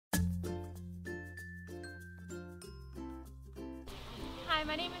Hi,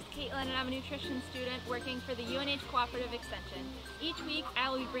 my name is Caitlin and I'm a nutrition student working for the UNH Cooperative Extension. Each week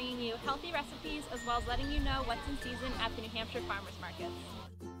I will be bringing you healthy recipes as well as letting you know what's in season at the New Hampshire Farmers Markets.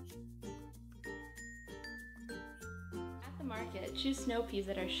 At the market, choose snow peas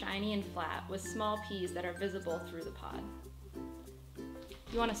that are shiny and flat with small peas that are visible through the pod.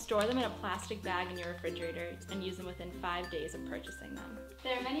 You want to store them in a plastic bag in your refrigerator and use them within 5 days of purchasing them.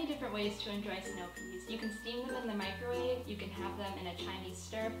 There are many different ways to enjoy snow peas. You can steam them in the microwave, you can have them in a Chinese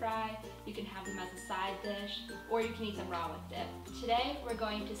stir fry, you can have them as a side dish, or you can eat them raw with dip. Today we're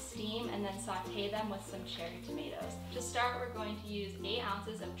going to steam and then saute them with some cherry tomatoes. To start, we're going to use 8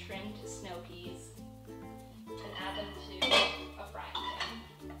 ounces of trimmed snow peas and add them to a frying pan.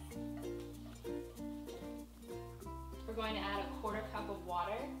 We're going to add a 1/4 cup of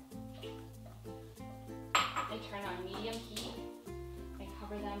water and turn on medium heat and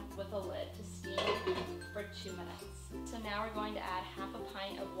cover them with a lid to steam for 2 minutes. So now we're going to add 1/2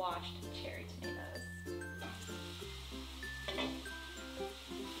 pint of washed cherry tomatoes. And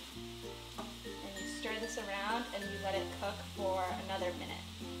you stir this around and you let it cook for another minute.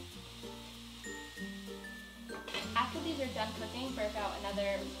 After these are done cooking for about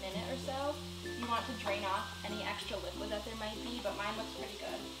another minute or so, you want to drain off any extra liquid that there might be, but mine looks pretty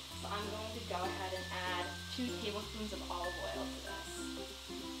good. So I'm going to go ahead and add 2 tablespoons of olive oil to this.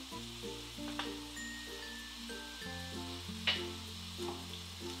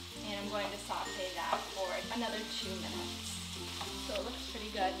 And I'm going to saute that for another 2 minutes. So it looks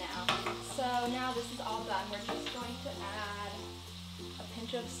pretty good now. So now this is all done. We're just going to add a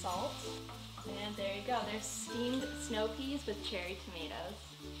pinch of salt. And there you go, there's steamed snow peas with cherry tomatoes.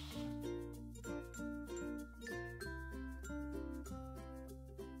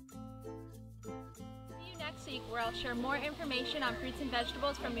 See you next week where I'll share more information on fruits and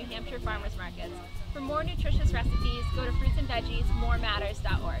vegetables from New Hampshire farmers markets. For more nutritious recipes, go to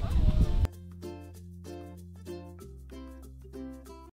fruitsandveggiesmorematters.org.